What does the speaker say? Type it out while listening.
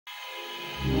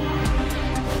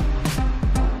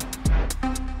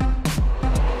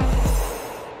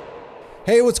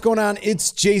Hey, what's going on?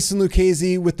 It's Jason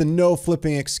Lucchesi with the No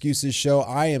Flipping Excuses show.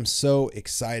 I am so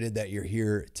excited that you're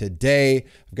here today.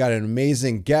 I've got an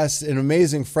amazing guest, an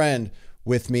amazing friend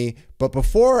with me. But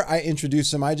before I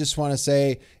introduce him, I just want to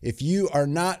say, if you are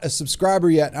not a subscriber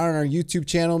yet on our YouTube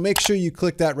channel, make sure you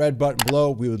click that red button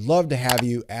below. We would love to have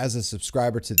you as a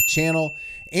subscriber to the channel.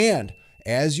 And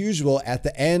as usual, at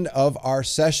the end of our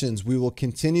sessions, we will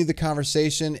continue the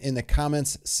conversation in the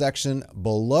comments section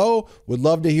below. Would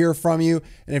love to hear from you.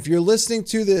 And if you're listening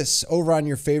to this over on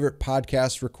your favorite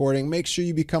podcast recording, make sure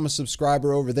you become a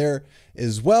subscriber over there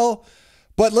as well.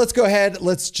 But let's go ahead.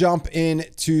 Let's jump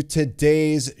into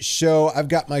today's show. I've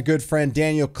got my good friend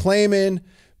Daniil Kleyman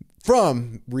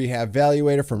from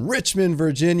RehabValuator from Richmond,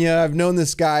 Virginia. I've known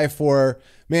this guy for,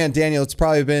 man, Daniil, it's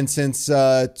probably been since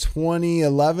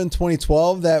 2011,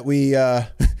 2012 that we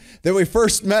that we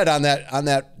first met on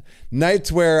that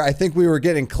night where I think we were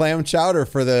getting clam chowder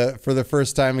for the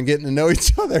first time and getting to know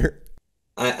each other.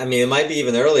 I mean, it might be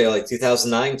even earlier, like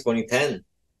 2009, 2010.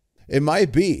 It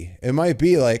might be. It might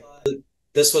be like.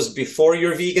 This was before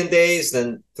your vegan days,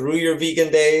 then through your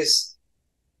vegan days,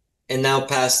 and now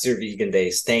past your vegan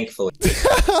days, thankfully. You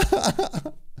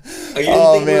didn't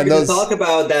think we were going to talk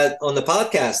about that on the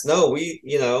podcast? No,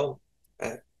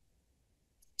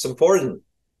 it's important.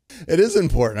 It is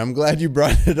important. I'm glad you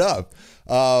brought it up.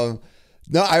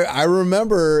 No, I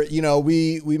remember,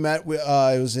 we met, it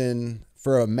was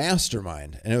for a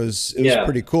mastermind, and it was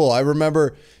pretty cool. I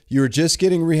remember you were just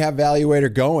getting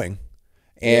RehabValuator going.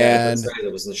 And that's right.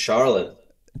 It was in Charlotte.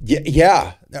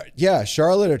 Yeah.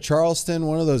 Charlotte or Charleston,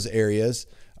 one of those areas.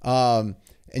 And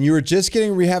you were just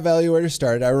getting RehabValuator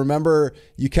started. I remember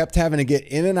you kept having to get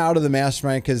in and out of the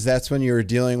mastermind because that's when you were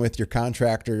dealing with your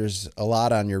contractors a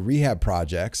lot on your rehab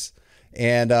projects.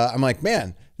 And I'm like,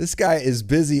 man, this guy is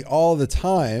busy all the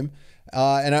time.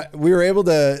 We were able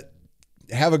to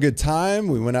have a good time.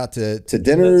 We went out to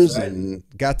dinners and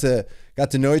got to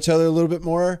know each other a little bit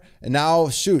more. And now,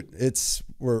 shoot,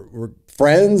 we're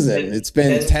friends, and it's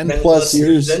been 10 plus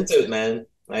years into it, man.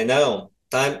 I know.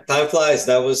 Time flies.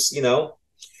 That was the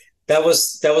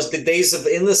days of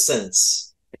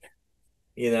innocence.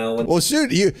 Well,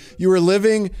 shoot, you were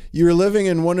living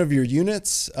in one of your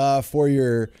units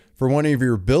for one of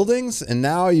your buildings, and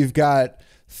now you've got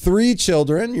 3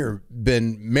 children. You've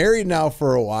been married now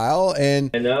for a while, and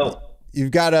I know.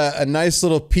 You've got a nice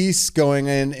little piece going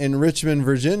in Richmond,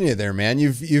 Virginia there, man.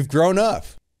 You've grown up.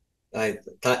 You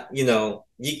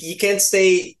can't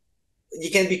be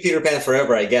Peter Pan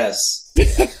forever, I guess.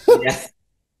 Yeah.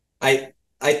 I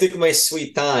took my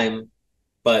sweet time,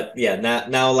 but yeah,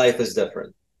 now life is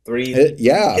different. 3 kids,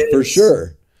 for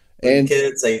sure. And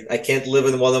kids, I can't live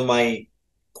in one of my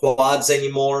quads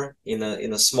anymore in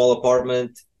a small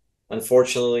apartment.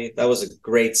 Unfortunately, that was a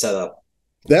great setup.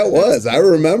 I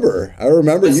remember you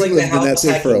lived in that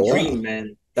thing for a while. Dream,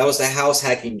 man. That was the house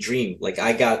hacking dream. Like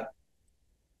I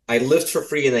lived for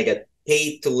free and I got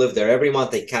paid to live there. Every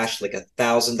month they cashed like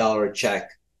 $1,000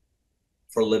 check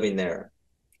for living there.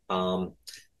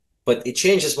 But it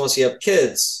changes once you have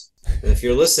kids. And if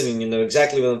you're listening, you know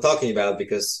exactly what I'm talking about,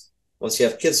 because once you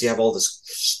have kids, you have all this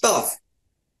stuff.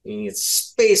 You need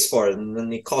space for it, and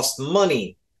then it costs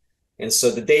money. And so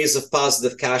the days of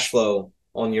positive cash flow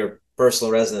on your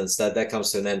personal residence, that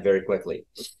comes to an end very quickly.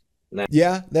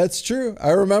 Yeah, that's true. I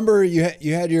remember you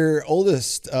had your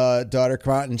oldest daughter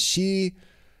come out, and she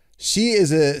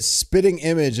is a spitting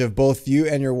image of both you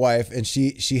and your wife, and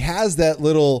she has that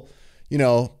little,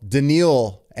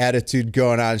 Daniil attitude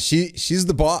going on. She's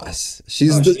the boss.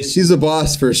 She's a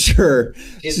boss for sure.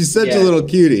 She's such a little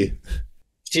cutie.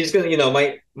 She's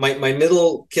gonna, my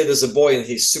middle kid is a boy, and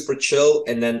he's super chill,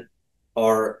 and then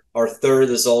our third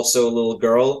is also a little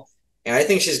girl. And I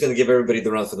think she's going to give everybody the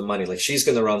run for the money. Like, she's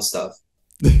going to run stuff.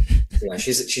 Yeah,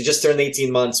 she just turned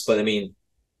 18 months, but I mean,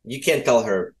 you can't tell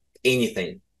her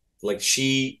anything. Like,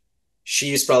 she's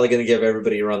probably going to give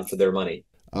everybody a run for their money.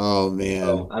 Oh man,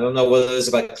 so, I don't know what it is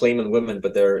about Kleyman women,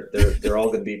 but they're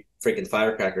all going to be freaking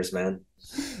firecrackers, man.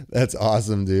 That's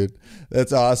awesome, dude.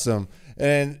 That's awesome.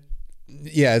 And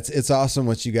yeah, it's awesome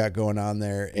what you got going on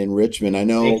there in Richmond. I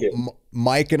know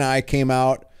Mike and I came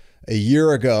out a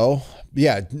year ago.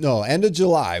 Yeah, no, end of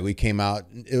July we came out.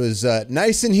 It was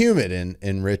nice and humid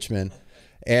in Richmond,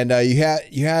 and you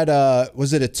had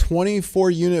was it a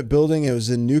 24 unit building? It was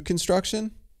in new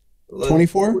construction.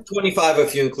 24, 25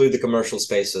 if you include the commercial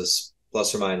spaces,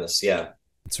 plus or minus. Yeah,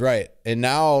 that's right. And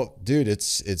now, dude,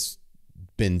 it's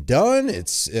been done.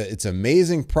 It's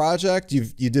amazing project.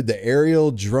 You did the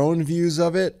aerial drone views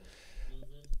of it.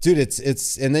 Dude,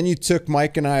 it's and then you took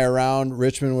Mike and I around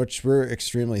Richmond, which we're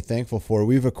extremely thankful for.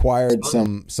 We've acquired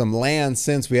some land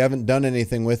since. We haven't done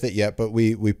anything with it yet, but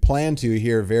we plan to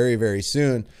here very, very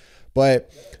soon.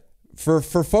 But for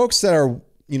folks that are,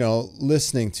 you know,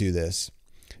 listening to this,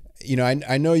 you know,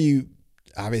 I know you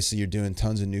obviously you're doing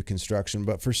tons of new construction,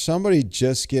 but for somebody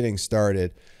just getting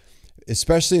started,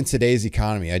 especially in today's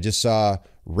economy, I just saw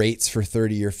rates for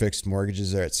 30-year fixed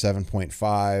mortgages are at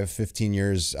 7.5, 15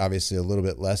 years, obviously a little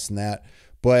bit less than that.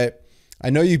 But I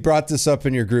know you brought this up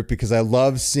in your group because I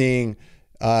love seeing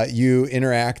you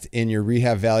interact in your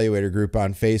RehabValuator group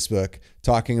on Facebook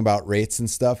talking about rates and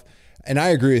stuff. And I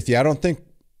agree with you. I don't think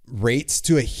rates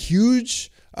to a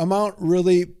huge amount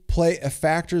really play a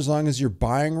factor as long as you're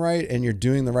buying right and you're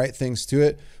doing the right things to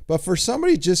it. But for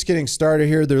somebody just getting started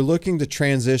here, they're looking to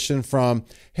transition from,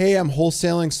 hey, I'm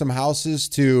wholesaling some houses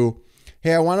to,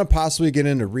 hey, I want to possibly get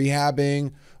into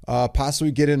rehabbing,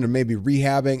 possibly get into maybe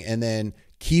rehabbing and then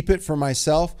keep it for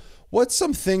myself. What's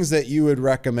some things that you would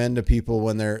recommend to people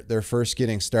when they're first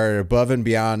getting started above and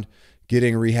beyond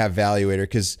getting RehabValuator?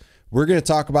 Because we're going to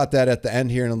talk about that at the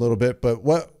end here in a little bit. But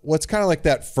what's kind of like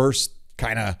that first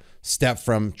kind of step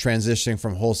from transitioning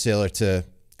from wholesaler to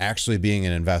actually being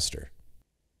an investor?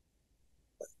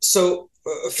 So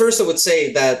first I would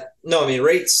say that, no, I mean,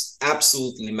 rates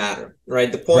absolutely matter,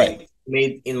 right? The point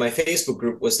made in my Facebook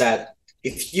group was that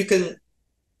if you can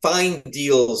find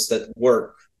deals that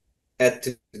work at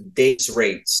today's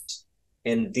rates,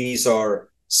 and these are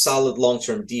solid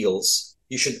long-term deals,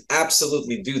 you should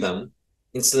absolutely do them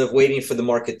instead of waiting for the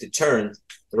market to turn,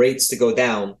 rates to go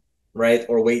down, right?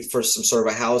 Or wait for some sort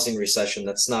of a housing recession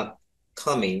that's not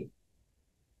coming,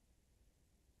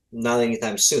 not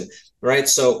anytime soon, right?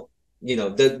 So, you know,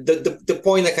 the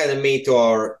point I kind of made to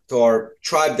our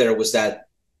tribe there was that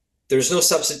there's no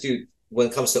substitute when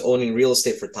it comes to owning real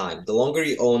estate for time. The longer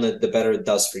you own it, the better it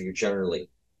does for you generally,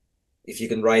 if you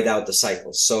can ride out the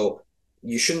cycle. So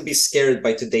you shouldn't be scared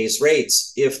by today's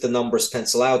rates if the numbers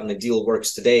pencil out and the deal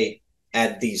works today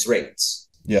at these rates.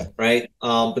 Yeah. Right.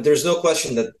 But there's no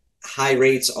question that high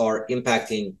rates are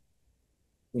impacting,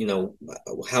 you know,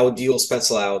 how deals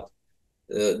pencil out.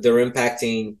 They're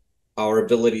impacting our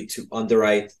ability to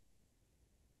underwrite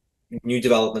new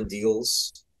development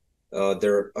deals.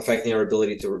 They're affecting our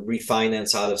ability to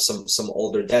refinance out of some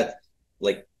older debt.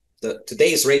 Like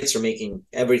today's rates are making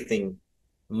everything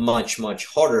much, much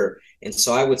harder. And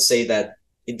so I would say that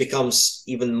it becomes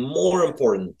even more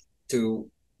important to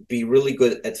be really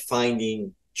good at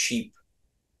finding cheap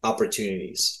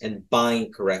opportunities and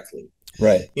buying correctly.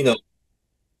 Right. You know,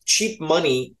 cheap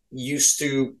money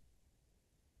in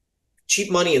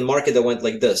market that went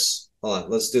like this. Hold on,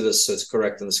 let's do this so it's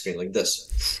correct on the screen, like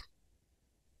this.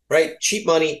 Right? Cheap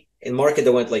money in market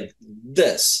that went like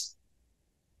this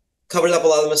covered up a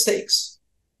lot of mistakes.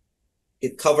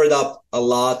 It covered up a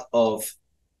lot of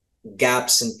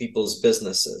gaps in people's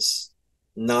businesses,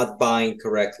 not buying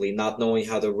correctly, not knowing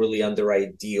how to really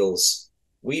underwrite deals.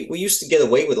 We used to get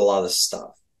away with a lot of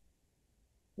stuff.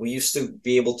 We used to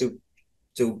be able to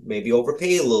maybe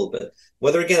overpay a little bit.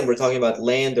 Whether, again, we're talking about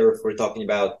land or if we're talking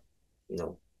about, you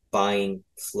know, buying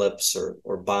flips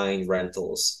or buying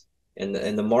rentals. And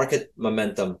the market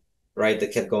momentum, right,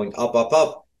 that kept going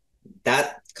up,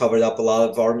 that covered up a lot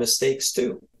of our mistakes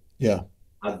too. Yeah.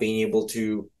 Not being able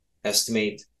to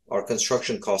estimate our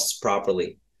construction costs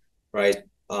properly, right?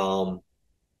 Not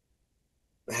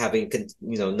having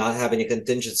a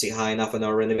contingency high enough in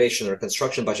our renovation or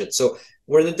construction budget. So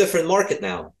we're in a different market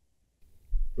now.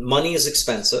 Money is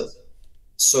expensive.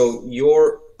 So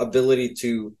your ability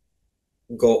to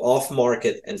go off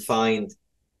market and find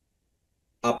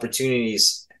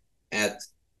opportunities at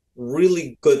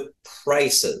really good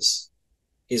prices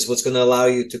is what's going to allow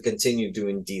you to continue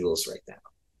doing deals right now,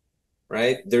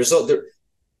 right?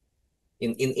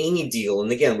 In any deal,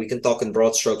 and again, we can talk in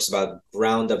broad strokes about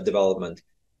ground up development,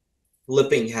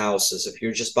 flipping houses. If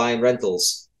you're just buying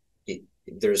rentals,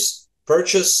 there's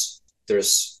purchase,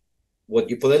 there's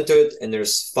what you put into it, and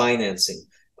there's financing.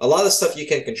 A lot of stuff you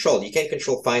can't control. You can't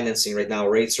control financing right now.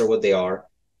 Rates are what they are.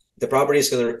 The property is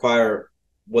going to require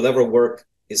whatever work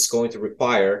is going to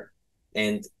require,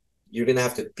 and you're going to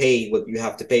have to pay what you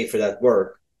have to pay for that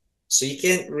work. So you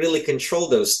can't really control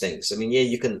those things. I mean, yeah,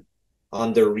 you can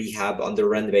under rehab, under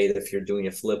renovate if you're doing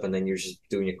a flip and then you're just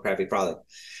doing a crappy product.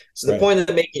 So the point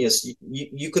I'm making is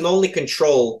you can only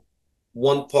control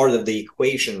one part of the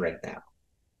equation right now,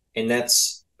 and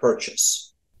that's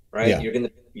purchase, right? Yeah.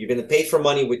 You're gonna pay for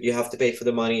money what you have to pay for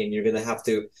the money, and you're gonna have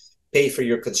to pay for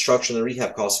your construction and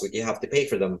rehab costs what you have to pay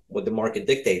for them, what the market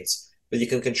dictates. But you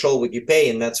can control what you pay,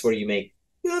 and that's where you make.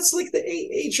 You know, it's like the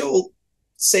age-old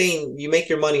saying you make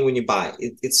your money when you buy.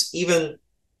 It's even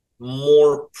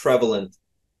more prevalent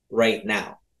right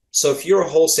now. So if you're a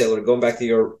wholesaler, going back to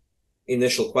your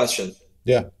initial question,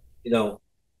 Yeah. you know,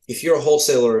 if you're a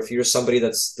wholesaler, if you're somebody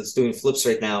that's doing flips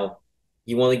right now,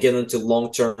 you want to get into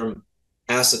long-term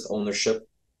asset ownership,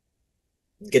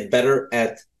 get better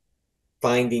at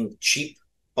finding cheap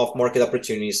off-market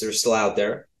opportunities that are still out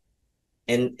there,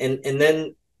 and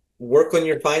then work on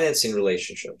your financing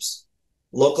relationships.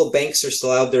 Local banks are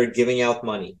still out there giving out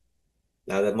money.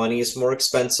 Now that money is more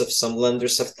expensive. Some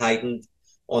lenders have tightened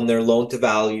on their loan to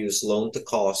values, loan to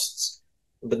costs,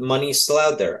 but money is still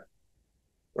out there,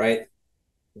 right?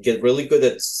 Get really good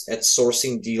at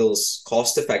sourcing deals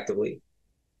cost effectively.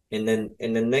 And then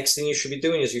the next thing you should be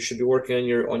doing is you should be working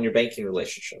on your banking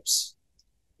relationships.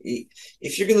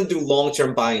 If you're going to do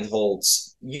long-term buy and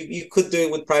holds, you could do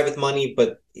it with private money,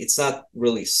 but it's not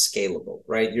really scalable,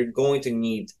 right? You're going to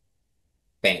need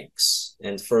banks.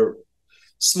 And for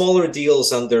smaller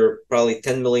deals under probably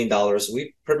 $10 million,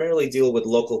 we primarily deal with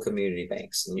local community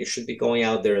banks. And you should be going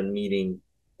out there and meeting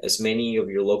as many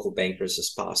of your local bankers as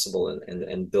possible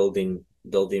and building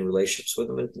relationships with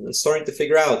them and starting to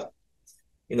figure out,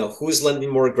 who's lending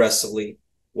more aggressively,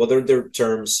 what are their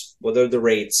terms, what are the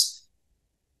rates,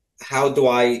 how do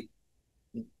I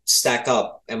stack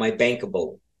up? Am I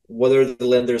bankable? What are the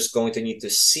lenders going to need to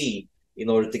see in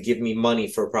order to give me money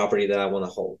for a property that I want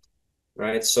to hold?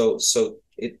 Right. So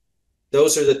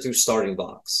those are the two starting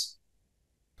blocks.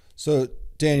 So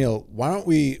Daniil, why don't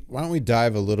we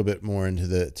dive a little bit more into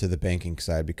the banking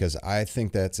side, because I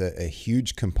think that's a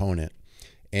huge component,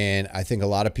 and I think a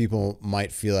lot of people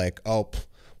might feel like, oh,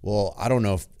 well, I don't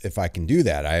know if I can do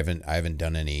that. I haven't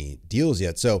done any deals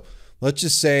yet. So let's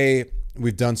just say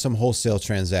we've done some wholesale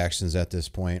transactions at this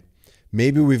point.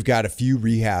 Maybe we've got a few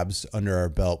rehabs under our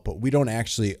belt, but we don't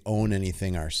actually own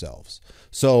anything ourselves.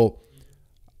 So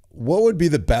what would be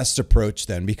the best approach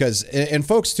then? Because, and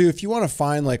folks too, if you want to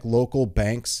find like local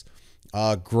banks,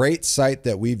 a great site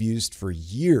that we've used for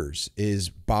years is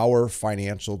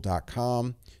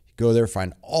BauerFinancial.com. Go there,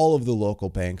 find all of the local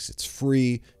banks. It's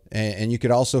free. And you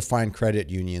could also find credit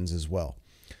unions as well.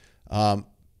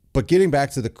 But getting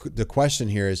back to the question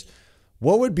here is,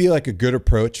 what would be like a good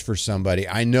approach for somebody?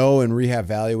 I know in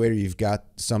RehabValuator, you've got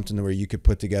something where you could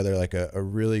put together like a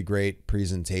really great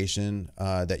presentation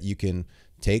that you can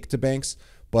take to banks.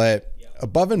 But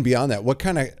above and beyond that, what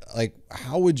kind of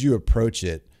how would you approach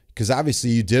it? Because obviously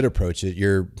you did approach it.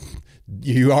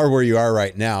 You are where you are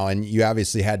right now, and you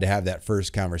obviously had to have that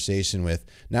first conversation with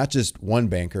not just one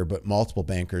banker, but multiple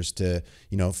bankers to,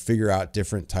 figure out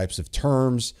different types of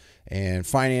terms and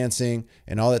financing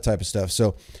and all that type of stuff.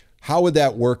 So how would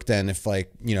that work then if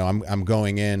I'm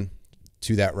going in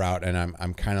to that route and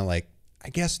I'm kind of like, I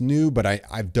guess new, but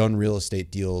I've done real estate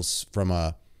deals from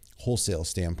a wholesale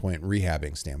standpoint,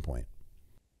 rehabbing standpoint?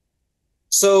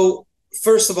 So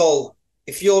first of all,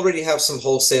 if you already have some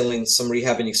wholesaling, some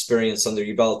rehabbing experience under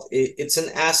your belt, it's an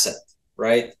asset,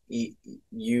 right?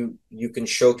 You can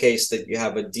showcase that you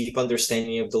have a deep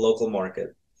understanding of the local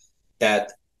market,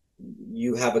 that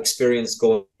you have experience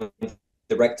going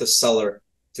direct to seller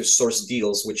to source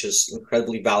deals, which is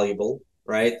incredibly valuable,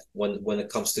 right? When it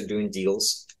comes to doing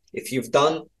deals. If you've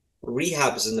done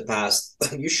rehabs in the past,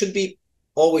 you should be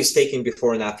always taking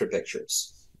before and after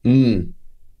pictures. Okay.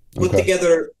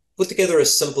 Put together a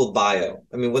simple bio.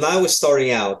 I mean, when I was starting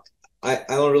out, I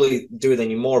don't really do it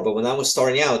anymore, but when I was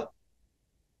starting out,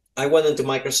 I went into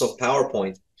Microsoft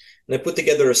PowerPoint and I put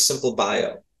together a simple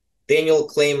bio. Daniil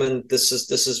Kleyman, this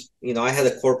is, I had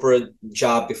a corporate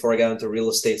job before I got into real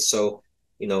estate. So,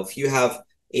 if you have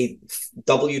a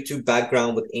W-2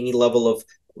 background with any level of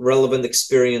relevant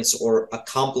experience or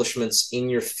accomplishments in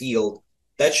your field,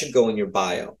 that should go in your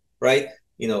bio, right?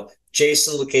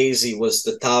 Jason Lucchesi was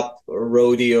the top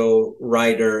rodeo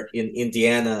rider in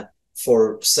Indiana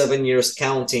for 7 years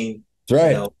counting. That's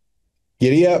right.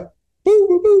 Giddy up. Boo,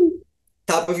 boo, boo.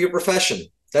 Top of your profession.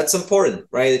 That's important,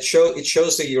 right? It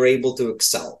shows that you're able to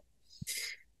excel.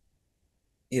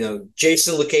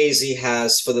 Jason Lucchesi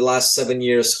has, for the last 7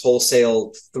 years,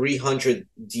 wholesaled 300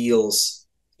 deals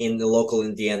in the local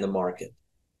Indiana market.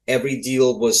 Every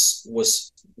deal was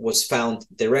found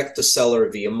direct to seller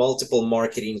via multiple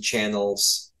marketing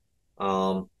channels.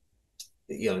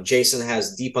 Jason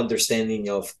has deep understanding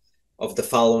of the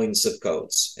following zip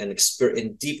codes and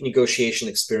deep negotiation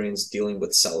experience dealing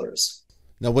with sellers.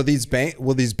 Now, will these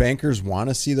bankers want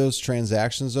to see those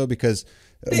transactions though? Because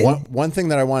one thing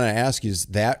that I want to ask you is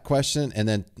that question, and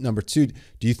then number two,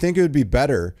 do you think it would be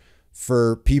better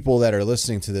for people that are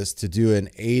listening to this to do an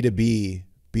A to B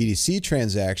BDC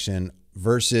transaction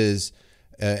versus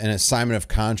an assignment of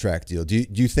contract deal, do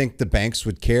you think the banks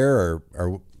would care,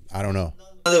 or I don't know?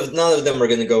 None of them are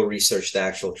going to go research the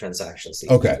actual transactions.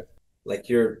 Okay. Like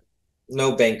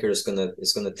no banker is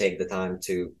gonna take the time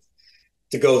to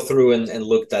go through and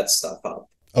look that stuff up.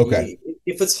 Okay.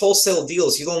 If it's wholesale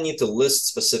deals, you don't need to list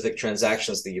specific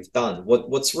transactions that you've done.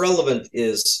 What's relevant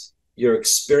is your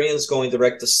experience going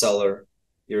direct to seller,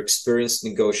 your experience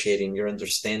negotiating, your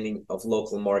understanding of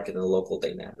local market and local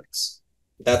dynamics.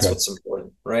 That's what's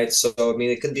important, right? So I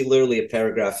mean, it can be literally a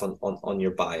paragraph on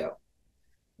your bio.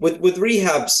 With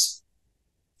rehabs,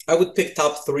 I would pick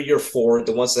top 3 or 4,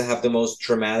 the ones that have the most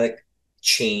dramatic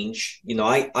change. You know,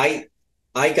 I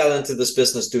got into this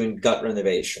business doing gut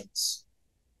renovations.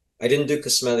 I didn't do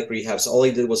cosmetic rehabs. All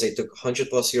I did was I took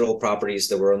 100-plus-year-old properties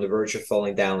that were on the verge of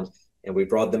falling down, and we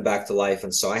brought them back to life.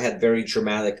 And so I had very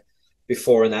dramatic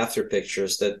before and after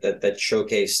pictures that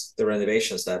showcased the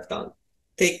renovations that I've done.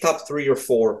 Take top 3 or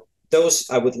 4. Those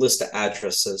I would list the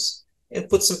addresses and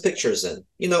put some pictures in.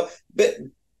 You know, but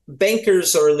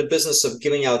bankers are in the business of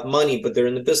giving out money, but they're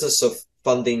in the business of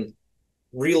funding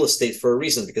real estate for a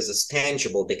reason, because it's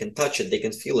tangible. They can touch it. They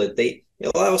can feel it. It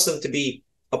allows them to be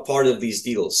a part of these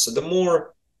deals. So the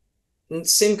more, and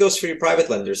same goes for your private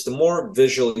lenders, the more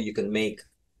visual you can make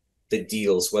the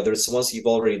deals, whether it's the ones you've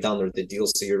already done or the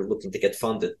deals that you're looking to get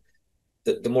funded,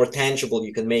 the more tangible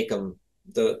you can make them,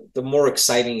 the more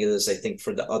exciting it is, I think,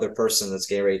 for the other person that's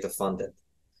getting ready to fund it.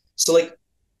 So like,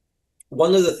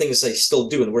 one of the things I still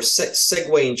do, and we're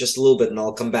segueing just a little bit and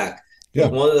I'll come back. Yeah.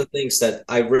 One of the things that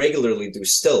I regularly do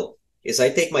still is I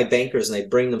take my bankers and I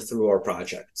bring them through our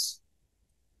projects.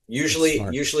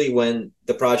 Usually when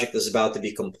the project is about to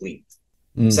be complete.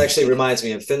 This actually reminds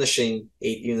me, I'm finishing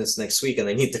 8 units next week and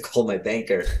I need to call my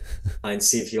banker and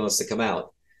see if he wants to come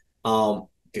out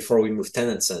before we move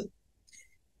tenants in.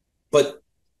 But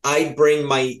I bring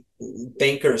my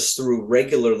bankers through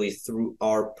regularly through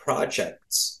our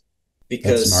projects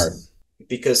because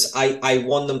I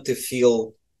want them to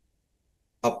feel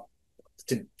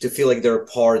to feel like they're a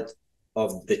part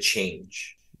of the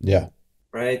change. Yeah.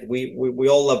 Right. We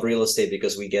all love real estate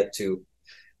because we get to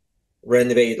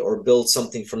renovate or build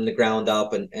something from the ground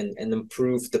up and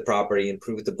improve the property,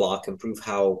 improve the block, improve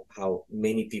how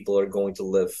many people are going to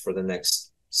live for the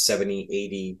next 70,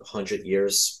 80, 100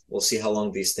 years. We'll see how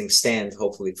long these things stand,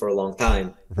 hopefully for a long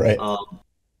time. Right.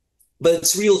 But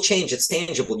it's real change. It's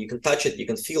tangible. You can touch it. You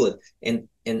can feel it.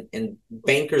 And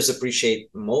bankers appreciate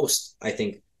most, I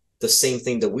think, the same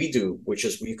thing that we do, which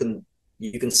is you can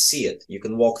see it. You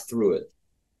can walk through it.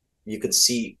 You can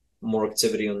see more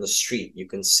activity on the street. You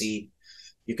can see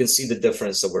the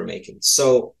difference that we're making.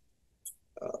 So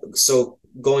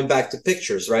going back to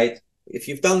pictures, right? If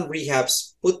you've done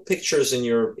rehabs, put pictures in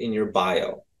your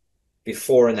bio,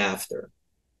 before and after.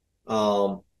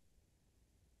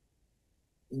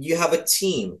 You have a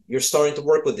team. You're starting to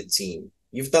work with a team.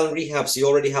 You've done rehabs. You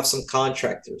already have some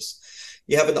contractors.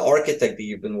 You have an architect that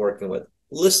you've been working with.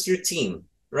 List your team,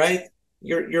 right?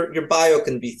 Your bio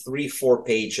can be 3-4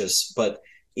 pages, but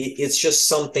it's just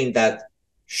something that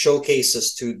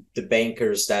showcases to the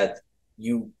bankers that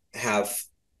you have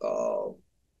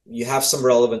some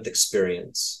relevant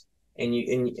experience, and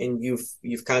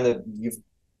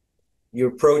you're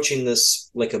approaching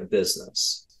this like a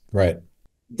business. Right.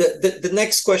 The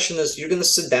next question is, you're going to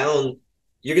sit down,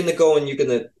 you're going to go and you're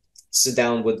going to sit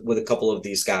down with a couple of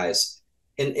these guys,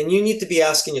 and you need to be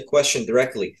asking a question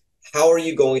directly. How are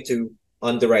you going to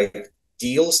underwrite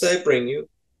deals that I bring you?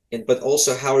 But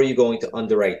also, how are you going to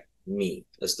underwrite me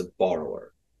as the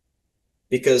borrower?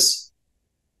 Because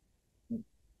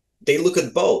they look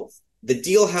at both. The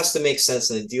deal has to make sense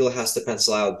and the deal has to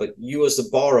pencil out, but you as the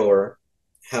borrower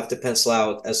have to pencil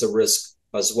out as a risk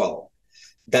as well.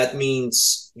 That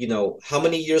means, how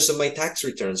many years of my tax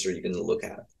returns are you going to look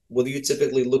at? What do you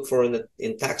typically look for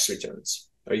in tax returns?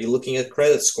 Are you looking at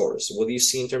credit scores? What do you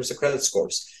see in terms of credit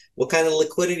scores? What kind of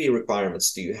liquidity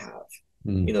requirements do you have?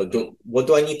 What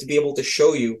do I need to be able to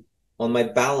show you on my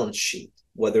balance sheet,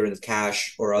 whether in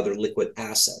cash or other liquid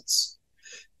assets?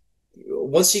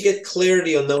 Once you get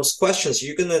clarity on those questions,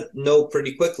 you're going to know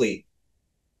pretty quickly,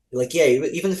 like, yeah,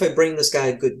 even if I bring this guy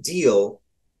a good deal,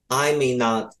 I may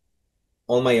not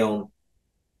on my own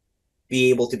be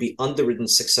able to be underwritten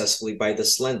successfully by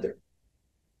this lender,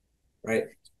 right?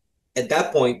 At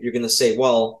that point, you're going to say,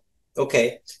 well,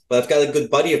 okay, but I've got a good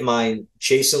buddy of mine,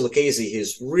 Jason Lucchesi.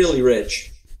 He's really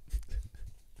rich.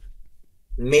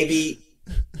 Maybe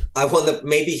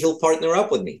maybe he'll partner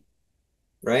up with me,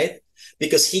 right?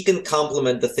 Because he can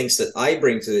complement the things that I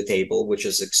bring to the table, which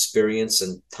is experience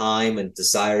and time and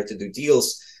desire to do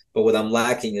deals. But what I'm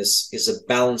lacking is a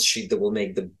balance sheet that will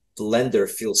make the the lender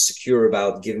feels secure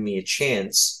about giving me a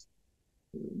chance,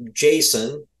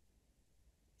 Jason,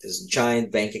 this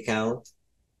giant bank account,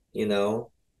 you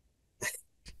know,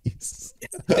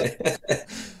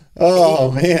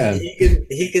 Oh he man.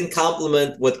 he can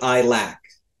complement what I lack,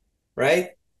 right?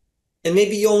 And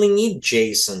maybe you only need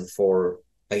Jason for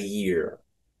a year,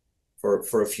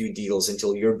 for a few deals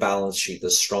until your balance sheet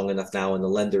is strong enough now and the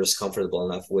lender is comfortable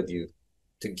enough with you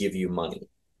to give you money,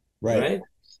 Right. right?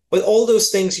 But all those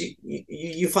things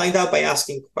you find out by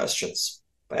asking questions,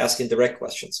 by asking direct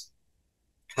questions.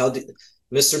 How do,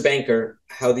 Mr. Banker,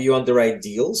 how do you underwrite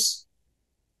deals?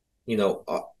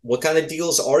 What kind of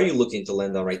deals are you looking to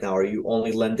lend on right now? Are you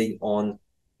only lending on,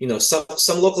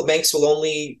 some local banks will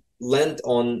only lend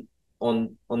on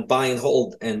buy and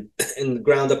hold and in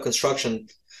ground up construction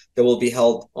that will be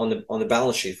held on the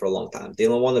balance sheet for a long time. They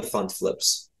don't want to fund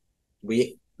flips.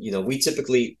 We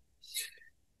typically,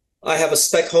 I have a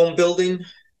spec home building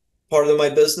part of my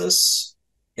business,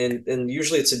 and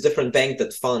usually it's a different bank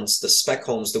that funds the spec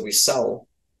homes that we sell.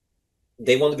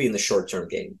 They want to be in the short term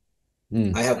game.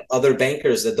 I have other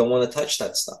bankers that don't want to touch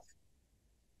that stuff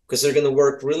because they're going to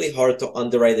work really hard to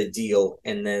underwrite a deal,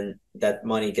 and then that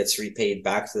money gets repaid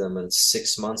back to them in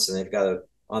 6 months, and they've got to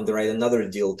underwrite another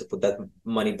deal to put that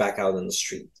money back out on the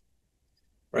street.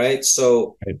 Right?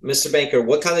 So, Right. Mr. Banker,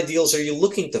 what kind of deals are you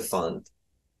looking to fund?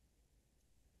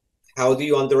 How do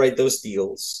you underwrite those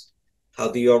deals? How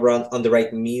do you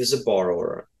underwrite me as a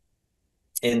borrower?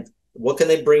 And what can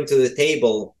I bring to the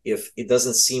table if it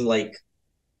doesn't seem like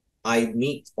I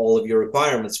meet all of your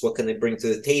requirements? What can I bring to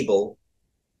the table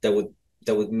that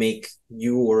would make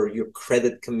you or your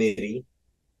credit committee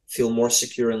feel more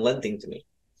secure in lending to me?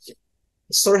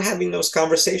 Start having those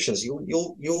conversations.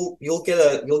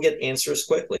 You'll get answers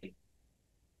quickly.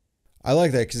 I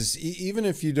like that because even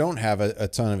if you don't have a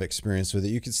ton of experience with it,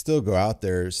 you can still go out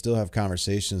there, still have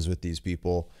conversations with these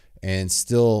people, and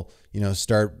still,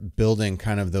 start building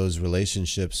kind of those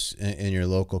relationships in your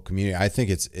local community. I think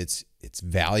it's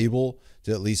valuable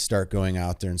to at least start going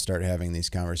out there and start having these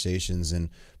conversations and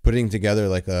putting together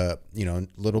like a,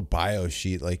 little bio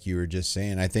sheet, like you were just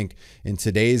saying. I think in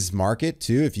today's market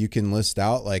too, if you can list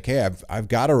out like, hey, I've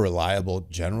got a reliable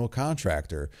general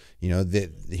contractor,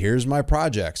 that here's my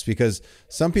projects, because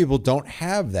some people don't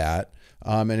have that.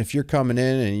 And if you're coming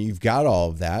in and you've got all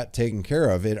of that taken care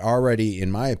of, it already,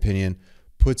 in my opinion,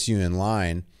 puts you in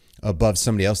line above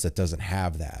somebody else that doesn't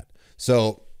have that.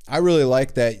 So I really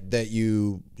like that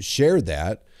you shared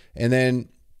that. And then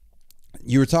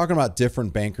you were talking about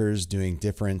different bankers doing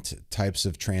different types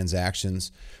of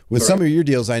transactions. With some of your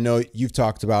deals, I know you've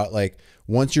talked about like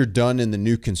once you're done in the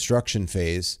new construction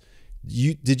phase,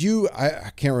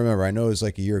 I can't remember. I know it was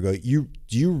like a year ago. Do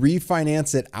you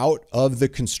refinance it out of the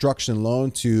construction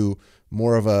loan to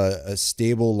more of a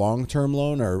stable long-term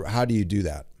loan, or how do you do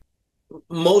that?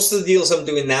 Most of the deals I'm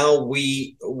doing now,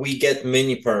 we get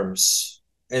mini perms,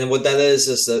 and what that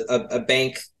is a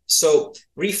bank. So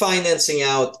refinancing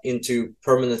out into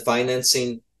permanent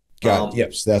financing,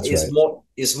 Yes, that's right.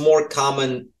 Is more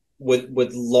common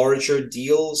with larger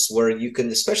deals where you can,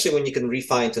 especially when you can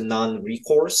refi into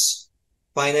non-recourse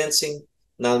financing.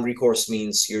 Non-recourse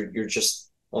means you're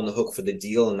just on the hook for the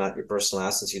deal and not your personal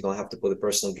assets. You don't have to put a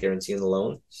personal guarantee in the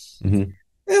loan. Mm-hmm.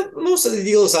 And most of the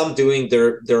deals I'm doing,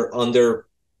 they're under,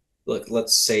 like,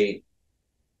 let's say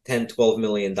 10-12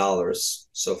 million dollars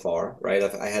so far, right?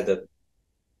 I had a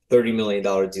 $30 million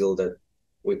deal that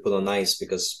we put on ice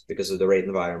because of the rate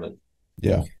environment.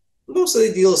 Yeah. Most of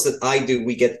the deals that I do,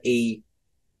 we get a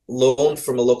loan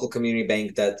from a local community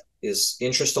bank that is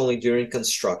interest only during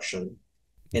construction.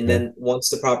 And then once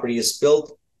the property is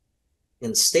built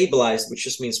and stabilized, which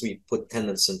just means we put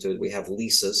tenants into it, we have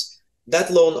leases,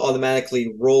 that loan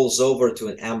automatically rolls over to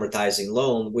an amortizing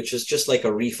loan, which is just like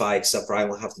a refi, except for I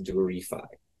don't have to do a refi.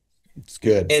 It's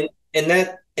good. And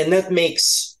that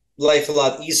makes life a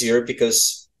lot easier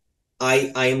because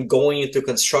I am going into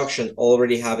construction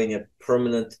already having a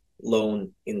permanent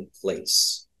loan in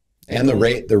place. And the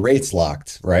rate's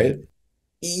locked, right?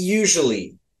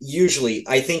 Usually,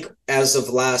 I think as of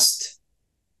last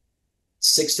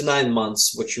 6 to 9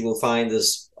 months, what you will find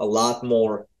is a lot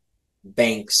more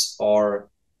banks are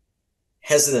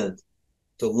hesitant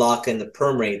to lock in the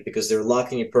perm rate because they're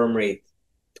locking a perm rate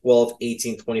 12,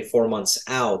 18, 24 months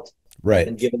out. Right.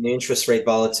 And given the interest rate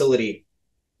volatility,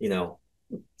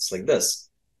 it's like this.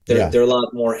 They're a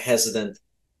lot more hesitant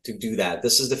to do that.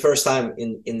 This is the first time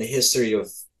in the history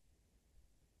of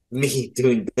me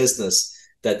doing business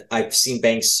that I've seen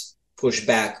banks push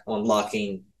back on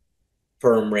locking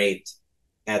perm rate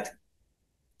at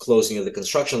closing of the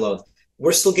construction loan.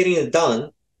 We're still getting it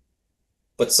done,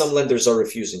 but some lenders are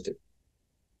refusing to.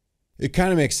 It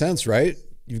kind of makes sense, right?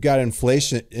 You've got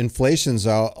inflation. Inflation's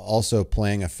also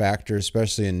playing a factor,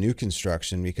 especially in new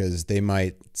construction, because they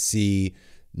might see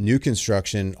new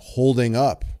construction holding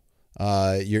up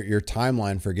your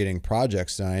timeline for getting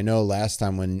projects done. I know last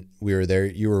time when we were there,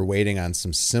 you were waiting on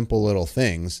some simple little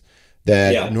things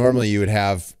that normally you would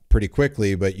have pretty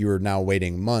quickly, but you were now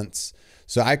waiting months.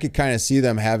 So I could kind of see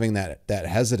them having that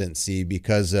hesitancy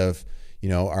because of, you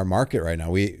know, our market right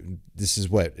now. This is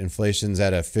what inflation's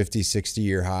at a 50, 60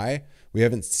 year high. We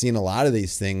haven't seen a lot of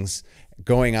these things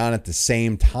going on at the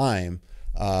same time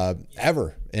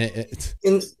ever.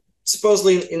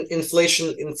 Supposedly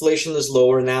inflation is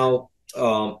lower now.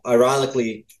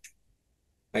 Ironically,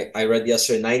 I read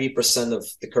yesterday 90% of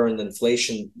the current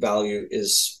inflation value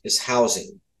is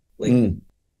housing. Like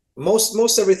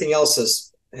most everything else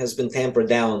has been tampered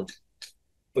down,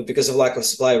 but because of lack of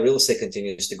supply, real estate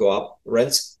continues to go up.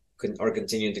 Rents are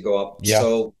continuing to go up. Yeah.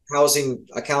 So housing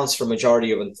accounts for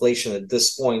majority of inflation at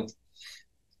this point,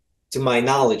 to my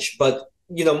knowledge. But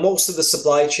you know, most of the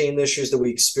supply chain issues that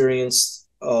we experienced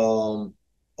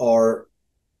are,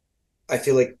 I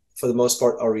feel like for the most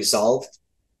part, are resolved.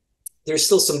 There's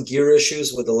still some gear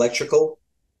issues with electrical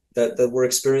that we're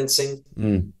experiencing,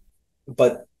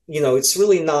 but you know, it's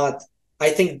really not. I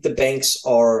think the banks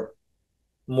are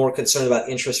more concerned about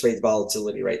interest rate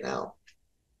volatility right now.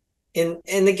 And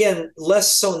again,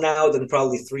 less so now than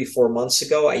probably 3-4 months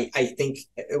ago. I think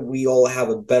we all have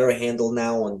a better handle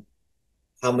now on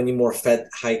how many more Fed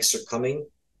hikes are coming,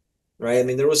 right? I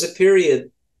mean, there was a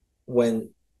period when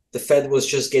the Fed was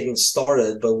just getting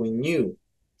started, but we knew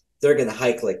they're going to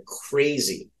hike like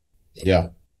crazy. Yeah.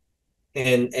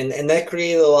 And that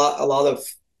created a lot of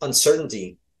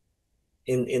uncertainty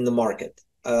in the market.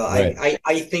 Right.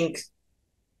 I think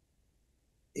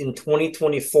in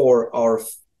 2024, our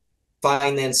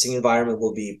financing environment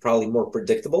will be probably more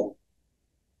predictable.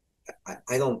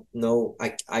 I don't know.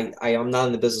 I am not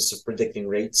in the business of predicting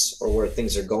rates or where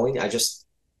things are going.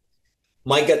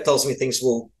 My gut tells me things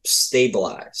will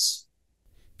stabilize.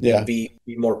 Yeah. Be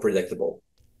more predictable.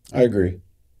 I agree.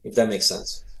 If that makes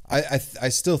sense. I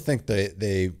still think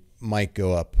they might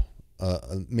go up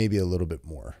maybe a little bit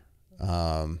more.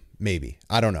 Maybe.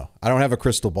 I don't know. I don't have a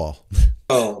crystal ball.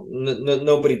 Oh,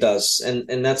 nobody does.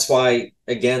 And that's why,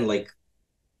 again, like,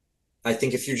 I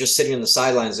think if you're just sitting on the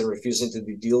sidelines and refusing to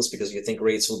do deals because you think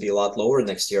rates will be a lot lower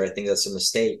next year, I think that's a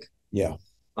mistake. Yeah.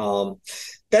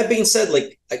 That being said,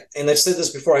 like, and I've said this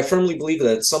before, I firmly believe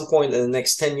that at some point in the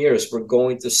next 10 years, we're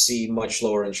going to see much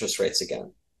lower interest rates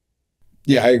again.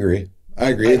 Yeah, I agree.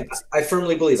 I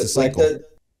firmly believe it. Like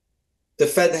the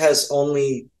Fed has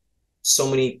only so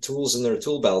many tools in their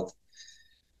tool belt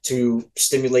to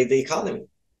stimulate the economy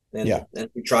and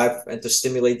to drive and to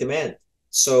stimulate demand.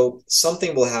 So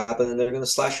something will happen and they're going to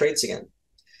slash rates again.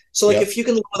 So like if you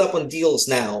can load up on deals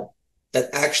now that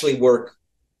actually work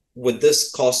with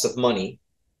this cost of money,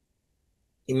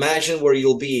 imagine where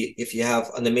you'll be if you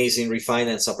have an amazing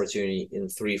refinance opportunity in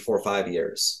 3, 4, 5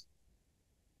 years.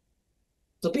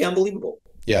 It'll be unbelievable.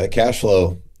 Yeah,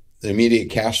 the immediate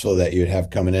cash flow that you'd have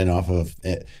coming in off of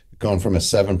it, going from a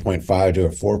 7.5 to a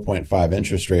 4.5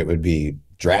 interest rate would be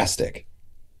drastic.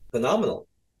 Phenomenal.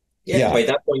 Yeah. By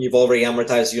that point, you've already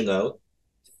amortized your note.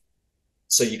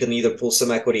 So you can either pull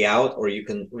some equity out or you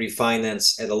can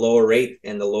refinance at a lower rate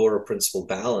and a lower principal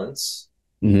balance.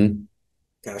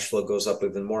 Cash flow goes up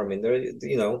even more. I mean,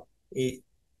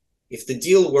 if the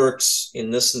deal works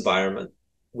in this environment,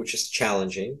 which is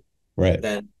challenging, right,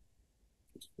 then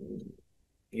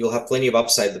you'll have plenty of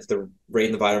upside if the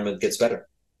rate environment gets better.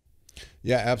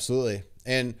 Yeah, absolutely.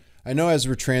 And I know as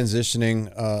we're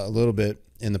transitioning a little bit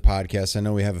in the podcast, I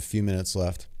know we have a few minutes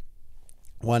left.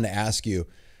 I wanted to ask you,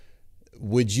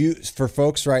 would you, for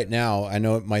folks right now, I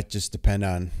know it might just depend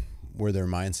on where their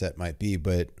mindset might be,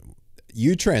 but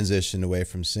you transitioned away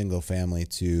from single family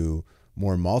to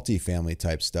more multifamily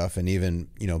type stuff, and even,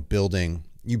 you know,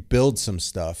 you build some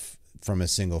stuff from a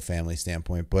single family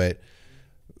standpoint, but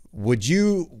what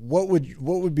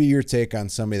would be your take on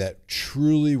somebody that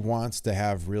truly wants to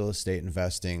have real estate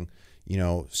investing, you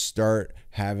know, start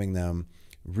having them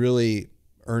really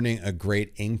earning a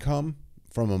great income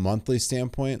from a monthly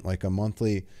standpoint, like a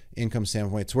monthly income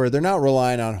standpoint, to where they're not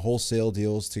relying on wholesale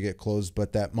deals to get closed,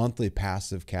 but that monthly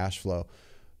passive cash flow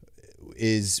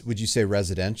would you say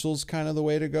residential's kind of the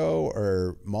way to go,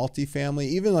 or multifamily,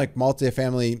 even like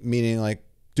multifamily, meaning like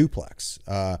duplex,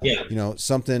 you know,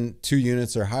 something 2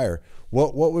 units or higher?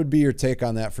 What would be your take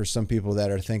on that for some people that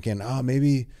are thinking,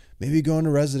 maybe going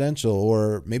to residential,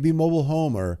 or maybe mobile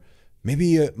home, or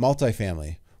maybe a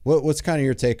multifamily? What's kind of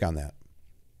your take on that?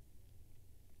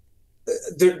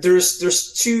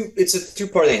 There's two. It's a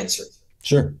 2-part answer.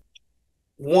 Sure.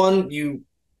 one, you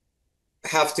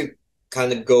have to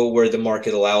kind of go where the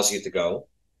market allows you to go.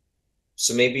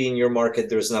 So maybe in your market,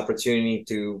 there's an opportunity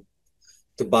to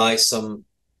buy some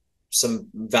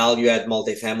value add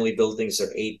multifamily buildings that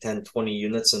are 8, 10, 20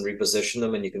 units and reposition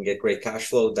them, and you can get great cash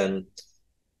flow. Then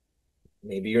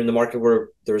maybe you're in the market where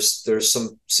there's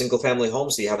some single family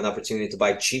homes that you have an opportunity to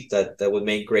buy cheap that would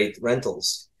make great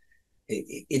rentals.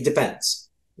 It depends.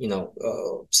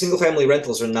 Single family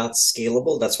rentals are not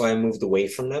scalable. That's why I moved away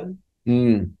from them.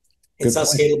 It's not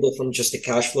scalable from just a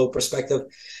cash flow perspective,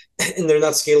 and they're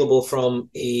not scalable from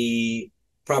a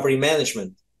property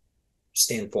management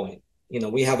standpoint.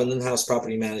 We have an in-house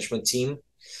property management team,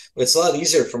 but it's a lot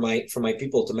easier for my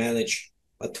people to manage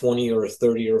a 20 or a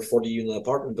 30 or 40 unit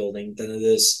apartment building than it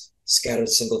is scattered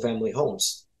single family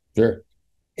homes. Sure.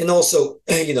 And also,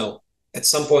 at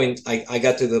some point I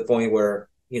got to the point where,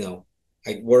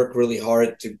 I work really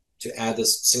hard to add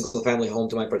this single family home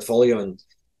to my portfolio, and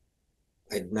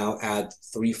I now add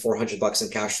 $300-400 in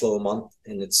cash flow a month.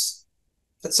 And it's,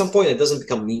 at some point, it doesn't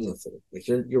become meaningful. Like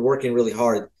you're working really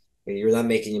hard, and you're not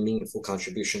making a meaningful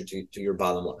contribution to your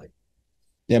bottom line.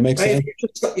 Yeah, makes sense.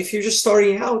 If you're just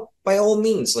starting out, by all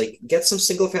means, like get some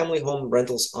single family home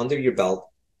rentals under your belt.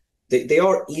 They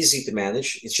are easy to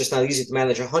manage. It's just not easy to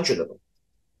manage 100 of them,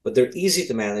 but they're easy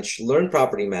to manage. Learn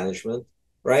property management,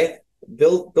 right?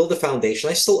 Build a foundation.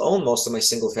 I still own most of my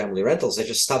single family rentals. I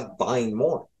just stopped buying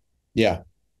more. Yeah.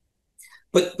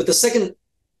 But the second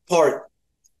part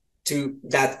to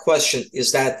that question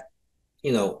is that,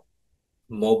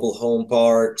 mobile home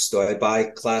parks. Do I buy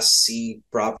Class C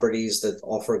properties that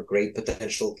offer great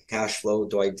potential cash flow?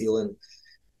 Do I deal in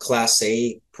Class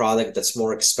A product that's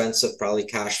more expensive, probably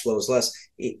cash flows less?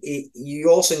 You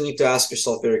also need to ask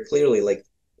yourself very clearly, like,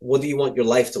 what do you want your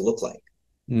life to look like?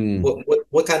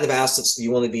 What kind of assets do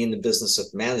you want to be in the business of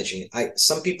managing?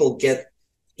 Some people get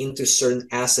into certain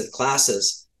asset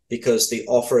classes because they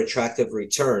offer attractive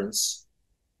returns,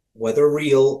 whether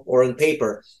real or on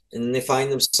paper, and then they find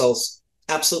themselves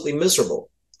absolutely miserable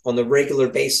on a regular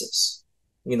basis.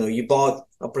 You bought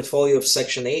a portfolio of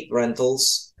Section 8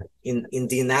 rentals in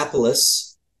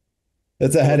Indianapolis.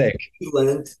 That's a headache.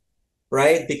 England,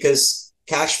 right? Because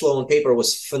cash flow on paper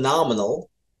was phenomenal,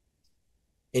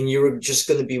 and you were just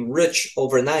going to be rich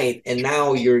overnight. And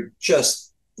now you're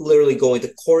just literally going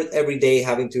to court every day,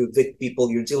 having to evict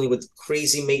people. You're dealing with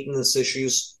crazy maintenance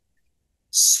issues.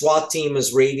 SWAT team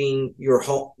is raiding your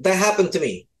home. That happened to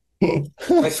me.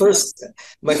 my first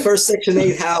Section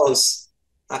 8 house,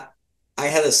 I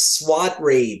had a SWAT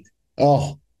raid.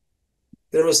 Oh,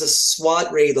 there was a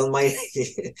SWAT raid on my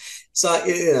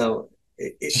so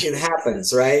it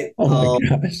happens, right? Oh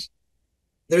my gosh.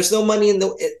 There's no money in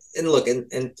look,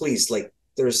 and please, like,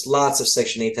 there's lots of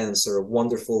Section 8 tenants that are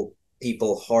wonderful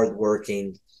people,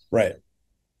 hardworking, right?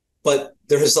 But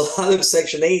there's a lot of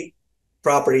Section 8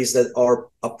 properties that are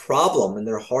a problem, and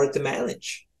they're hard to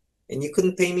manage. And you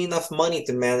couldn't pay me enough money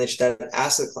to manage that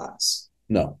asset class.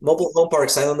 No. Mobile home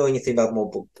parks, I don't know anything about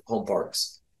mobile home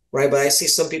parks, right? But I see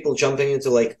some people jumping into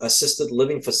like assisted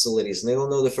living facilities, and they don't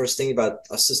know the first thing about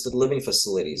assisted living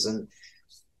facilities. And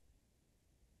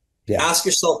ask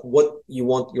yourself what you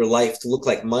want your life to look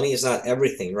like. Money is not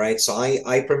everything, right? So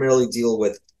I primarily deal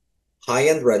with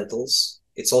high-end rentals.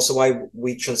 It's also why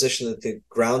we transitioned into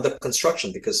ground-up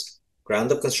construction, because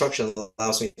ground-up construction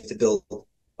allows me to build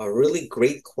a really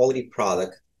great quality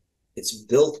product. It's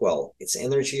built well. It's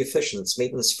energy efficient. It's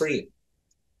maintenance free.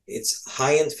 It's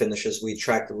high-end finishes. We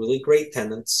attract really great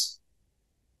tenants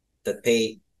that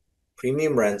pay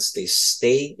premium rents. They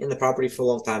stay in the property for a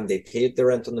long time. They pay their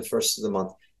rent on the first of the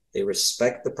month. They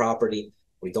respect the property.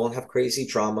 We don't have crazy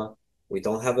drama. We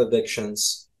don't have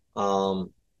evictions.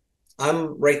 I'm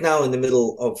right now in the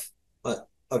middle of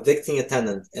evicting a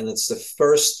tenant, and it's the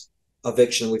first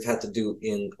eviction we've had to do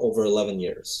in over 11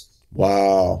 years.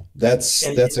 Wow. That's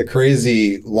a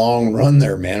crazy long run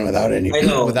there, man, without any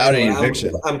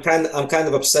eviction. I'm kind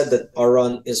of upset that our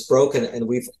run is broken, and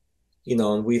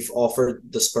we've offered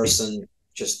this person,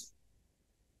 just,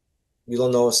 you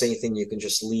don't know us anything, you can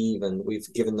just leave, and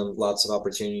we've given them lots of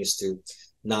opportunities to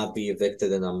not be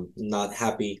evicted, and I'm not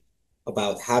happy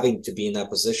about having to be in that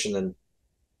position and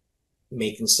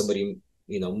making somebody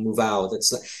move out.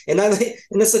 And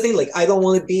that's the thing, like, I don't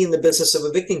want to be in the business of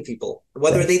evicting people,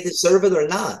 whether they deserve it or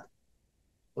not,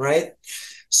 right?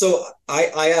 So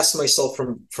I asked myself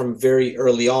from very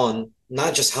early on,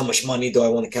 not just how much money do I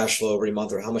want to cash flow every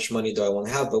month, or how much money do I want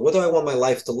to have, but what do I want my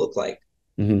life to look like?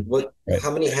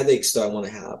 How many headaches do I want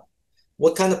to have?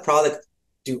 What kind of product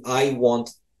do I want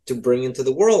to bring into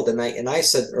the world? And I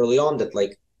said early on that,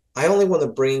 like, I only want to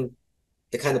bring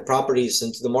the kind of properties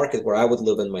into the market where I would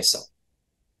live in myself.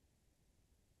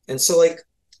 And so like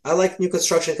I like new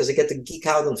construction because I get to geek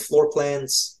out on floor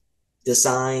plans,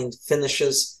 design,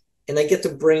 finishes, and I get to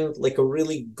bring like a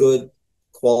really good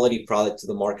quality product to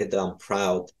the market that I'm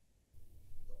proud.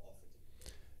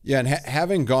 Yeah, and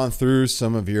having gone through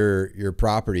some of your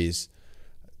properties,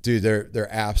 dude, they're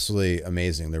absolutely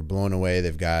amazing. They're blown away.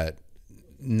 They've got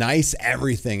nice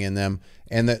everything in them.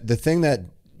 And the thing that,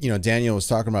 Daniel was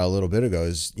talking about a little bit ago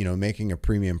is, making a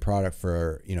premium product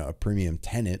for, a premium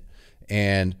tenant.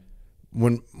 And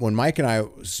when Mike and I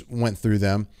went through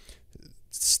them,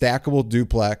 stackable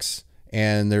duplex,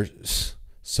 and they're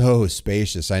so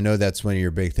spacious. I know that's one of your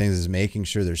big things is making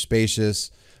sure they're spacious.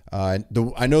 I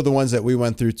know the ones that we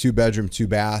went through, 2-bedroom,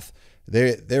 2-bath,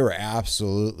 they were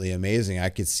absolutely amazing. I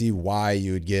could see why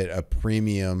you would get a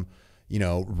premium,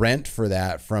 rent for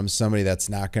that from somebody that's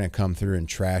not going to come through and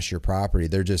trash your property.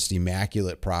 They're just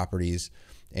immaculate properties,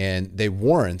 and they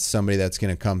warrant somebody that's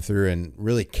going to come through and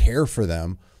really care for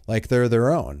them like they're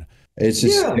their own. It's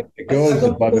just, Yeah, it goes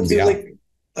above and beyond. like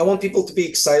I want people to be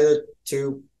excited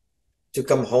to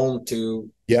come home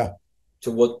Yeah.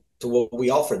 to what we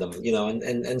offer them,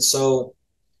 and so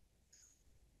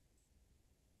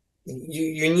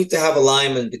you need to have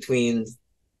alignment between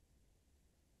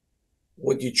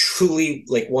what you truly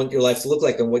like want your life to look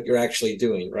like and what you're actually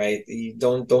doing, right? You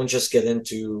don't just get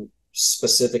into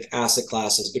specific asset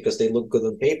classes because they look good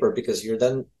on paper, because you're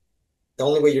then the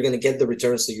only way you're going to get the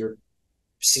returns that you're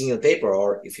seeing on paper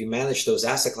are if you manage those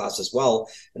asset classes well.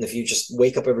 And if you just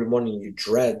wake up every morning and you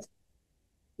dread,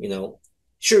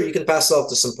 sure, you can pass it off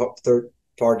to some third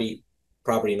party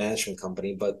property management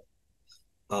company, but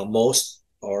most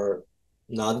are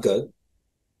not good.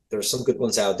 There's some good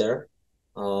ones out there.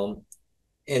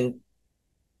 And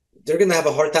they're going to have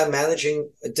a hard time managing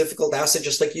a difficult asset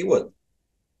just like you would.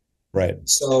 Right.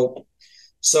 So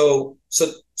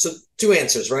two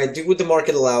answers, right? Do what the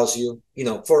market allows you.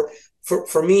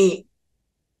 For me,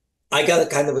 I got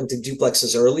kind of into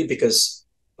duplexes early because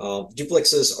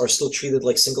duplexes are still treated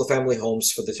like single family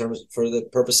homes for the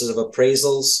purposes of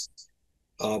appraisals,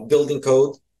 building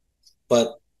code,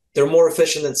 but they're more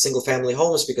efficient than single family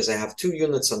homes because I have 2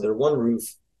 units under one roof.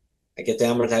 I get to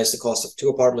amortize the cost of 2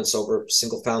 apartments over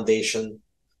single foundation,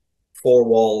 4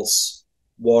 walls,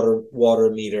 water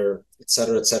meter, et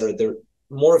cetera, et cetera. They're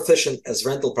more efficient as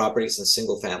rental properties than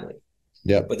single family.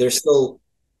 Yeah. But they're still,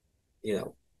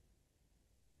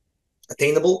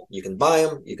 attainable. You can buy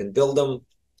them, you can build them,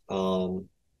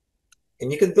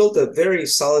 and you can build a very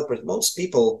solid. Most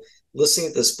people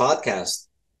listening to this podcast,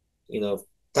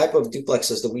 type of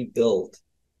duplexes that we build,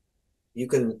 you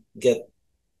can get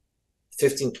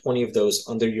 15, 20 of those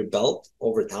under your belt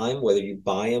over time, whether you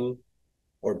buy them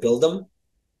or build them.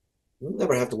 You'll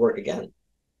never have to work again.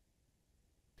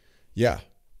 Yeah.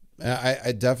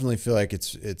 I definitely feel like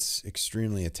it's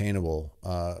extremely attainable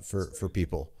for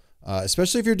people,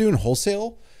 especially if you're doing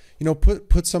wholesale.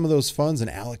 Put some of those funds and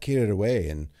allocate it away,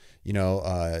 and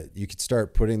you could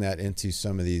start putting that into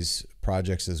some of these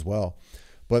projects as well.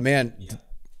 But man,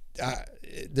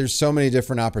 there's so many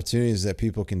different opportunities that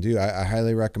people can do. I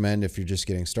highly recommend, if you're just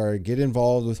getting started, get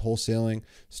involved with wholesaling,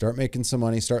 start making some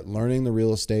money, start learning the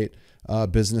real estate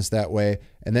business that way,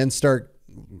 and then start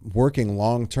working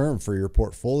long-term for your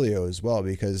portfolio as well,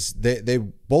 because they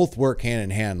both work hand in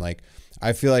hand. Like,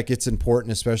 I feel like it's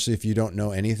important, especially if you don't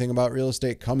know anything about real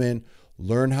estate, come in,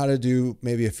 learn how to do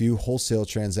maybe a few wholesale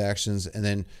transactions. And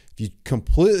then if you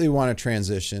completely want to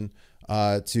transition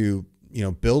to,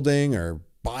 building or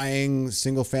buying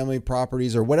single family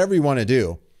properties or whatever you want to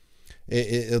do,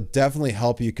 it'll definitely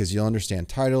help you, because you'll understand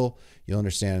title, you'll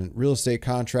understand real estate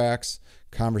contracts,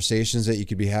 conversations that you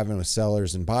could be having with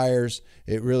sellers and buyers.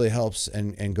 It really helps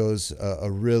and goes a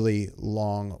really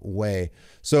long way.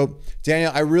 So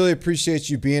Daniel, I really appreciate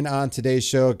you being on today's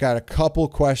show. Got a couple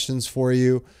questions for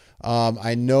you.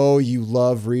 I know you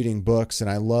love reading books, and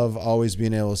I love always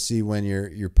being able to see when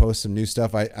you're posting new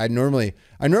stuff. I normally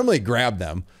grab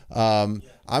them. I'm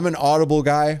an Audible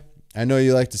guy. I know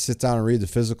you like to sit down and read the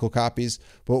physical copies,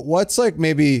 but what's like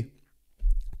maybe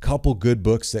a couple good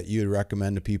books that you would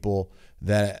recommend to people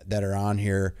that are on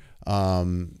here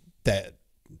that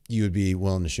you would be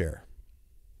willing to share?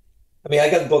 I mean,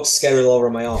 I got books scattered all over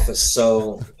my office,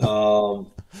 so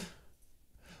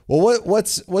well,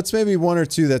 what's maybe one or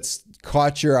two that's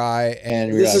caught your eye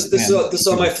and this is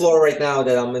on my floor right now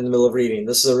that I'm in the middle of reading.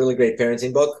 This is a really great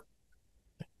parenting book.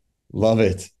 Love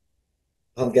it.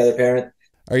 Come Together Parent.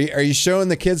 Are you showing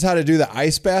the kids how to do the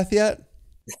ice bath yet?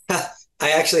 I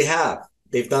actually have.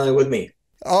 They've done it with me.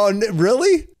 Oh,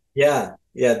 really? Yeah.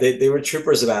 They were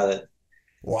troopers about it.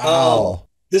 Wow.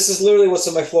 This is literally what's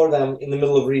on my floor that I'm in the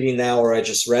middle of reading now, or I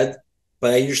just read.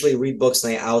 but I usually read books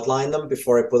and I outline them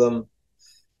before I put them.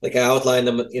 Like I outline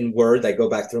them in Word. I go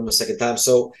back through them a second time.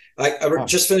 So I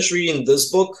just finished reading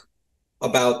this book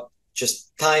about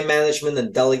just time management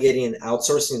and delegating and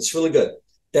outsourcing. It's really good.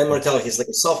 Dan Martell, he's like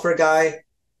a software guy.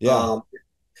 Yeah.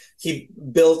 He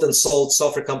built and sold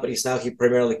software companies. Now he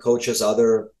primarily coaches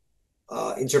other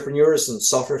entrepreneurs and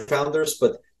software founders,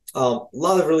 but a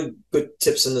lot of really good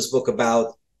tips in this book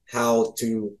about how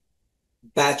to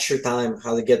batch your time,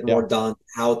 how to get more done,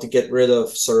 how to get rid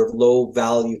of sort of low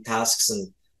value tasks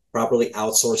and properly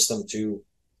outsource them to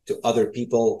other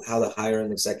people, how to hire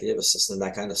an executive assistant,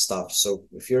 that kind of stuff. So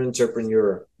if you're an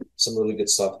entrepreneur, some really good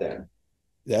stuff there.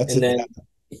 That's and it. then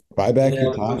Buy back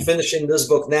your I'm time. finishing this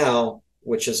book now,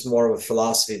 which is more of a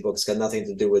philosophy book. It's got nothing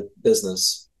to do with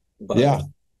business, but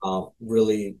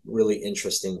really, really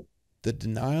interesting. The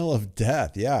Denial of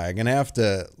Death. Yeah, I'm gonna have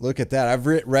to look at that. I've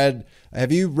read.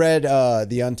 Have you read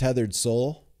The Untethered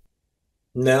Soul?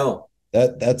 No.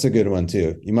 That's a good one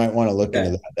too. You might want to look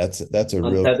into that. That's a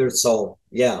real Untethered Soul.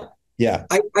 Yeah. Yeah.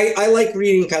 I like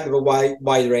reading kind of a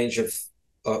wide range of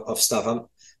stuff.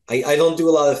 I don't do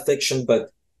a lot of fiction, but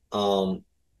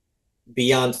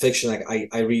beyond fiction,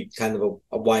 I read kind of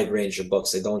a wide range of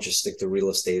books. I don't just stick to real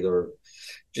estate or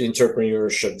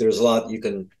entrepreneurship. There's a lot you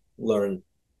can learn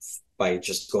by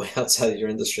just going outside of your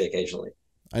industry occasionally.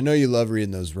 I know you love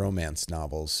reading those romance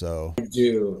novels, so. I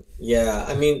do. Yeah.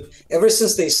 I mean, ever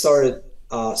since they started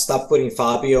stop putting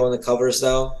Fabio on the covers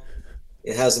though,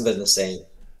 it hasn't been the same.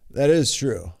 That is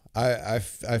true. I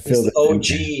feel the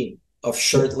OG of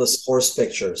shirtless horse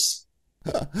pictures.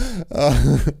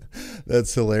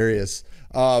 That's hilarious.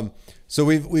 So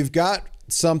we've got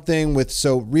something with,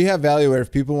 so RehabValuator,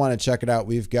 if people want to check it out,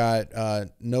 we've got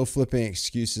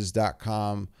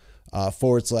noflippingexcuses.com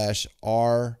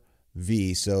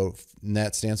 /RV. So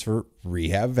that stands for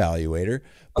RehabValuator.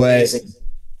 But amazing.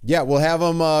 Yeah, we'll have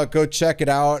them go check it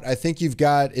out. I think you've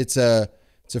got, it's a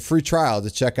free trial to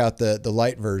check out the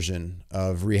light version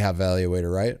of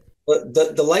RehabValuator, right?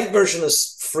 The light version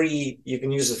is free. You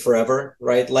can use it forever,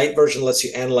 right? Light version lets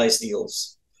you analyze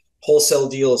deals, wholesale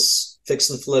deals, fix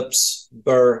and flips,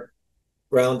 BRRRR,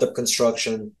 ground up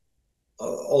construction,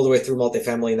 all the way through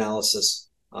multifamily analysis.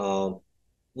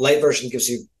 Light version gives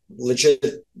you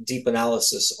legit deep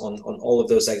analysis on all of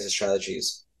those exit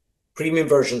strategies. Premium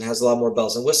version has a lot more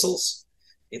bells and whistles.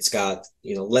 It's got,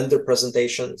 lender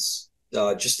presentations.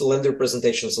 Just the lender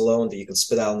presentations alone that you can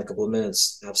spit out in a couple of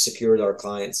minutes have secured our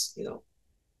clients,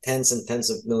 tens and tens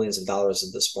of millions of dollars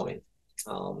at this point.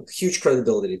 Huge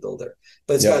credibility builder.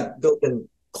 But it's got built-in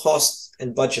cost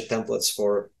and budget templates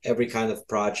for every kind of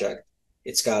project.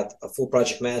 It's got a full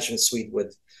project management suite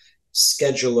with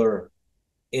scheduler,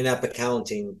 in-app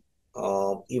accounting,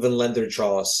 even lender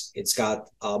draws. It's got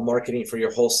marketing for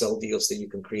your wholesale deals that you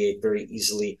can create very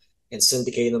easily and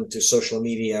syndicate them to social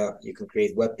media. You can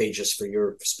create web pages for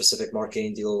your specific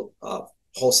marketing deal,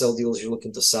 wholesale deals you're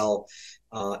looking to sell.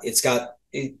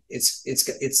 It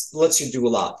lets you do a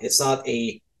lot. It's not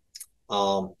a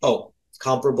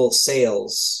comparable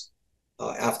sales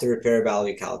after repair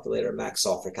value calculator, max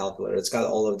software calculator. It's got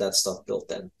all of that stuff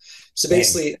built in. So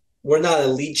basically, we're not a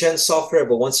lead gen software,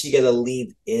 but once you get a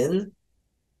lead in,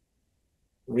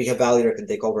 RehabValuator can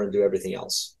take over and do everything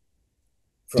else.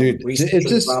 Dude,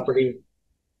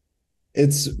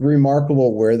 it's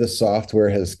remarkable where the software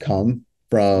has come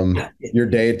from your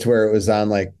day to where it was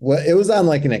on it was on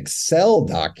like an Excel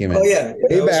document. Oh yeah,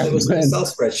 it was an Excel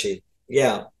spreadsheet.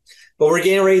 Yeah, but we're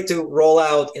getting ready to roll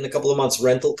out in a couple of months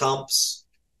rental comps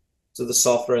to the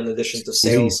software in addition to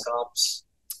sales comps.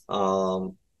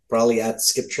 Probably add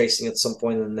skip tracing at some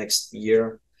point in the next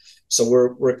year. So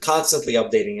we're constantly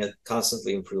updating it,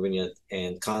 constantly improving it,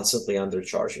 and constantly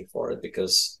undercharging for it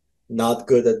because not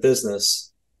good at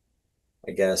business,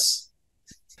 I guess.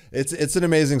 It's an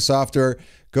amazing software.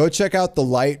 Go check out the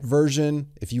light version.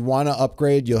 If you want to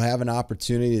upgrade, you'll have an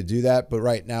opportunity to do that. But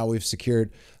right now we've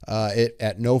secured it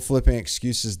at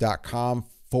noflippingexcuses.com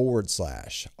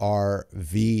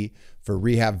 /RV for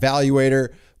RehabValuator.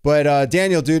 But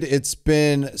Daniil, dude, it's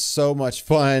been so much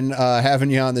fun having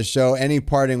you on the show. Any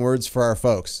parting words for our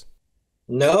folks?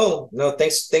 No.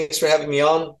 Thanks for having me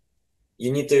on.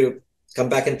 You need to come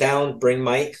back in town. Bring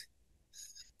Mike.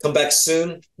 Come back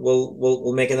soon.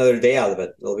 We'll make another day out of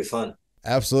it. It'll be fun.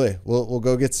 Absolutely. We'll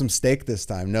go get some steak this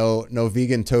time. No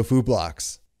vegan tofu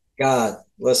blocks. God,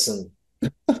 listen,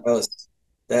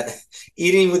 that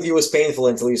eating with you was painful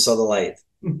until you saw the light.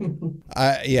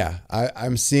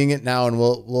 I'm seeing it now, and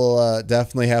we'll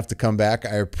definitely have to come back.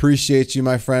 I appreciate you,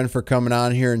 my friend, for coming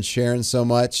on here and sharing so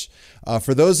much.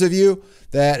 For those of you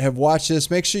that have watched this,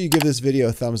 make sure you give this video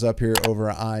a thumbs up here over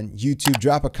on YouTube.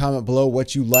 Drop a comment below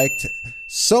what you liked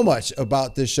so much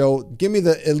about this show. Give me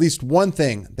at least one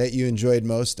thing that you enjoyed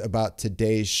most about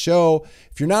today's show.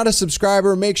 If you're not a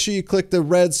subscriber, make sure you click the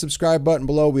red subscribe button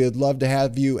below. We would love to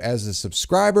have you as a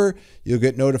subscriber. You'll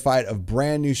get notified of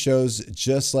brand new shows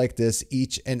just like this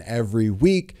each and every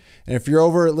week. And if you're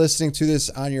over listening to this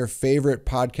on your favorite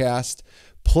podcast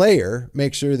player,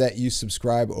 make sure that you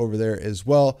subscribe over there as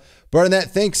well. But other than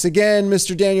that, thanks again,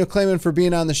 Mr. Daniil Kleyman, for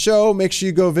being on the show. Make sure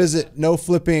you go visit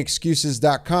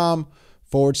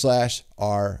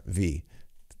noflippingexcuses.com/RV.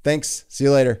 Thanks. See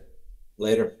you later.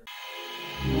 Later.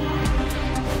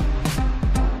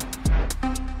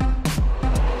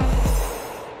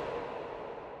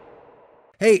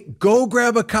 Hey, go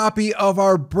grab a copy of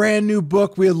our brand new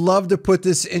book. We'd love to put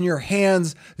this in your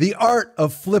hands. The Art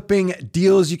of Flipping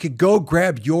Deals. You could go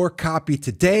grab your copy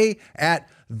today at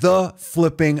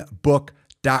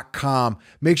theflippingbook.com.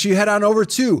 Make sure you head on over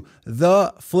to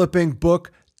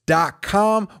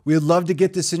theflippingbook.com. We'd love to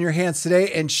get this in your hands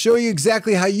today and show you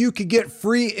exactly how you could get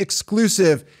free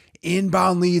exclusive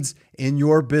inbound leads in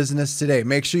your business today.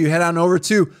 Make sure you head on over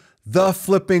to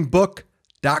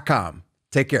theflippingbook.com.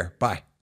 Take care. Bye.